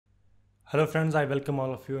Hello friends, I welcome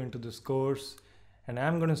all of you into this course, and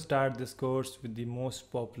I'm going to start this course with the most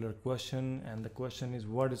popular question, and the question is,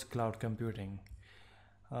 what is cloud computing?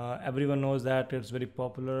 Everyone knows that it's very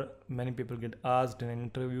popular. Many people get asked in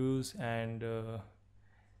interviews, and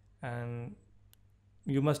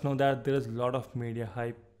you must know that there is a lot of media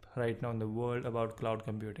hype right now in the world about cloud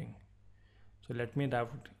computing. So let me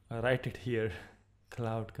write it here,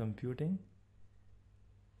 cloud computing.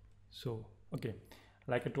 So okay,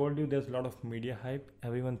 like I told you, there's a lot of media hype.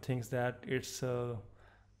 Everyone thinks that it's a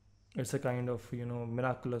kind of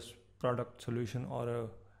miraculous product solution or a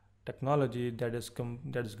technology that is going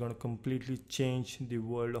to completely change the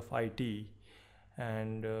world of IT,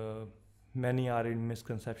 and many are in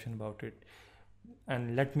misconception about it.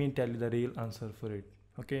 And let me tell you the real answer for it.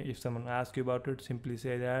 Okay, if someone asks you about it, simply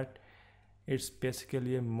say that it's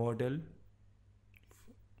basically a model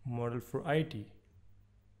for IT.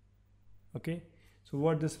 Okay, so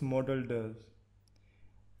what this model does,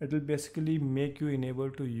 it will basically make you enable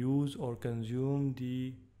to use or consume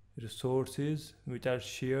the resources which are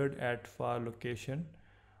shared at far location,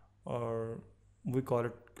 or we call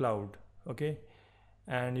it cloud. Okay,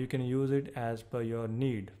 and you can use it as per your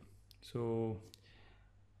need. So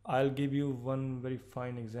I'll give you one very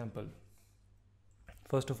fine example.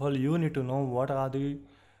 First of all, you need to know what are the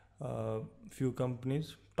few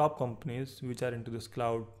companies, top companies, which are into this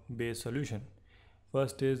cloud based solution.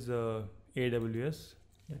 First is AWS.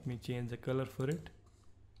 Let me change the color for it.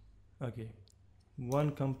 Okay,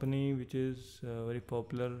 one company which is very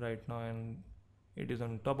popular right now and it is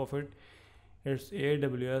on top of it, it's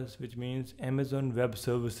AWS, which means Amazon Web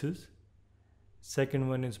Services. Second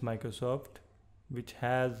one is Microsoft, which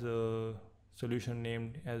has a solution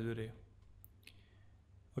named Azure.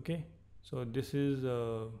 Okay, so this is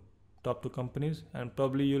top two companies, and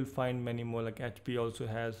probably you'll find many more, like HP also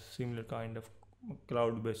has similar kind of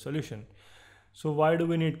cloud based solution. So why do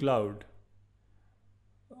we need cloud?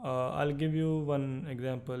 I'll give you one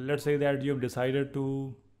example. Let's say that you've decided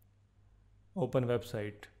to open a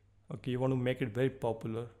website. Okay, you want to make it very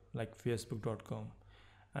popular, like facebook.com,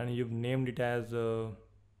 and you've named it as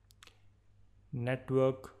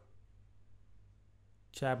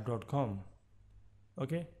networkchat.com.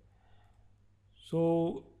 Okay,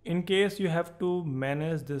 so in case you have to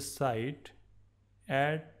manage this site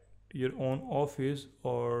at your own office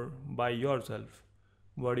or by yourself,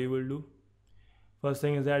 what you will do? First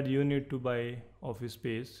thing is that you need to buy office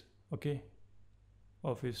space. Okay,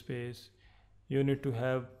 office space, you need to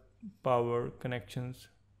have power connections,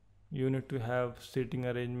 you need to have seating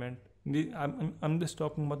arrangement. I'm just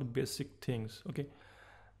talking about the basic things. Okay,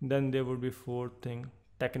 then there would be fourth thing,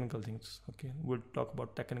 technical things. Okay, we'll talk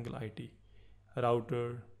about technical IT,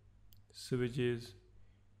 router, switches,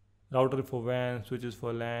 router for WAN, switches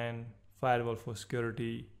for LAN, firewall for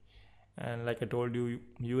security, and like I told you,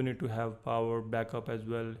 you need to have power backup as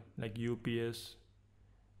well, like UPS.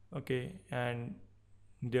 Okay, and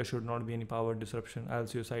there should not be any power disruption,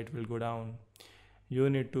 else your site will go down. You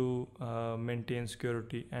need to maintain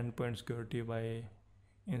security, endpoint security, by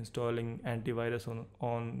installing antivirus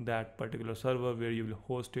on that particular server where you will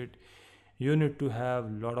host it. You need to have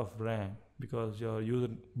lot of RAM because your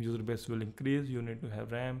user base will increase. You need to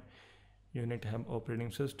have RAM, you need to have operating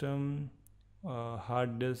system,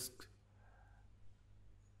 hard disk,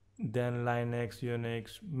 then Linux,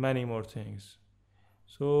 Unix, many more things.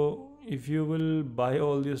 So if you will buy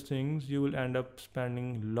all these things, you will end up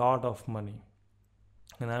spending lot of money,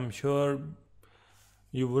 and I'm sure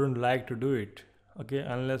you wouldn't like to do it. Okay,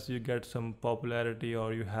 unless you get some popularity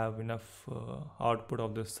or you have enough output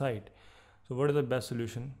of this site. So what is the best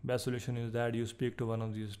solution? Best solution is that you speak to one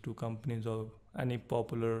of these two companies or any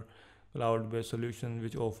popular cloud based solution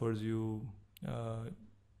which offers you uh,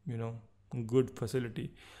 you know good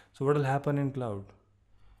facility. So what will happen in cloud?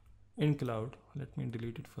 In cloud, let me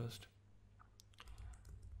delete it first.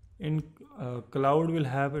 In cloud will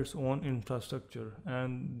have its own infrastructure,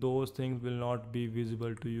 and those things will not be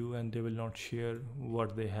visible to you, and they will not share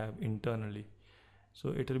what they have internally. So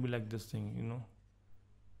it will be like this thing,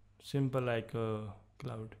 simple like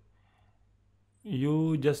cloud.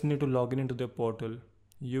 You just need to log in into the portal.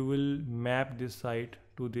 You will map this site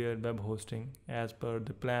to their web hosting as per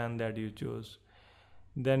the plan that you choose.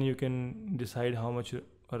 Then you can decide how much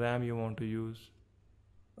RAM you want to use.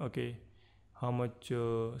 Okay, how much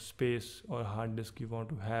space or hard disk you want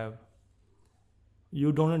to have.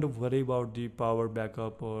 You don't have to worry about the power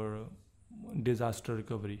backup or disaster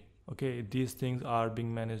recovery. Okay, these things are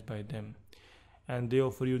being managed by them, and they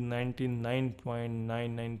offer you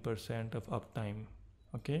 99.99% of uptime.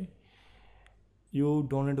 Okay, you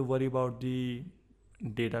don't need to worry about the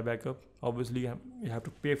data backup. Obviously you have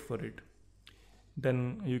to pay for it.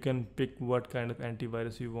 Then you can pick what kind of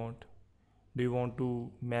antivirus you want. Do you want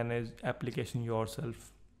to manage application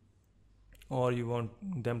yourself, or you want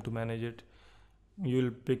them to manage it?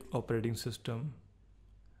 You'll pick operating system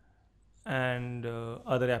and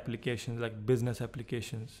other applications like business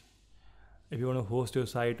applications. If you want to host your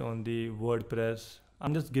site on the WordPress,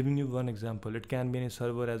 I'm just giving you one example. It can be any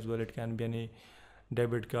server as well. It can be any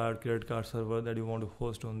debit card, credit card server that you want to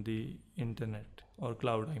host on the internet or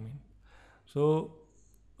cloud, I mean. So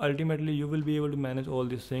ultimately, you will be able to manage all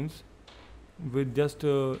these things with just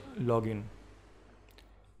login.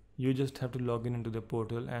 You just have to log in into the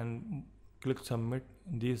portal and click submit.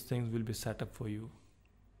 These things will be set up for you.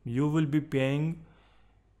 You will be paying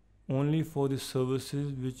only for the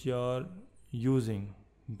services which you are using.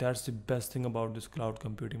 That's the best thing about this cloud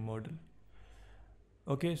computing model.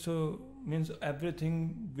 Okay, so means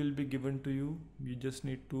everything will be given to you. You just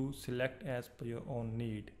need to select as per your own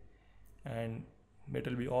need, and it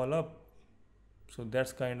will be all up. So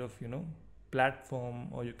that's kind of platform,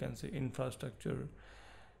 or you can say infrastructure,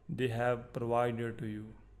 they have provided to you.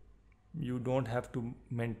 You don't have to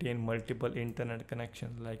maintain multiple internet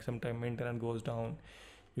connections. Like sometimes internet goes down,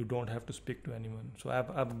 you don't have to speak to anyone. So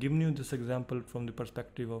I've given you this example from the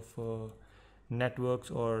perspective of networks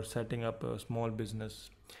or setting up a small business.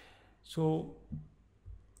 So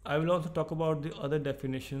I will also talk about the other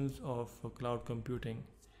definitions of cloud computing.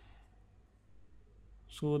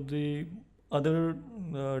 So the other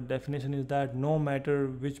definition is that no matter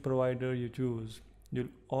which provider you choose, you'll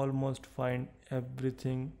almost find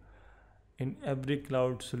everything in every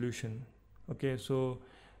cloud solution. Okay, so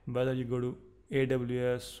whether you go to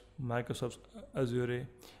AWS, Microsoft Azure,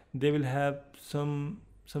 they will have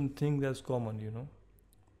something that's common.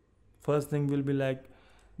 First thing will be like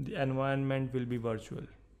the environment will be virtual.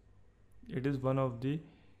 It is one of the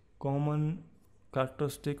common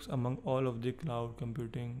characteristics among all of the cloud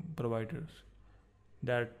computing providers,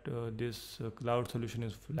 that this cloud solution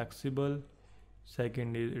is flexible.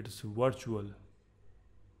 Second is it is virtual,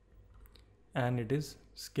 and it is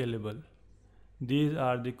scalable. These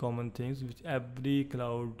are the common things which every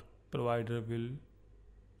cloud provider will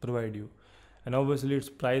provide you. And obviously its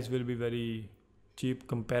price will be very cheap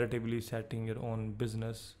comparatively setting your own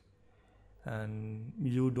business, and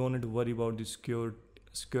you don't need to worry about the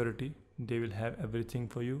security. They will have everything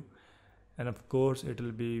for you, and of course it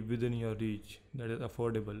will be within your reach, that is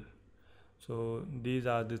affordable. So these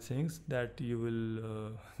are the things that you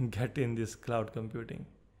will get in this cloud computing.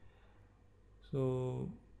 So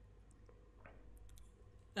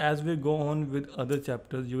as we go on with other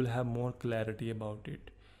chapters, you will have more clarity about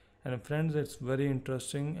it. And friends, it's very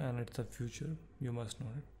interesting and it's a future. You must know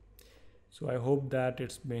it. So I hope that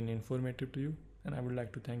it's been informative to you, and I would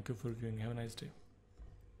like to thank you for viewing. Have a nice day.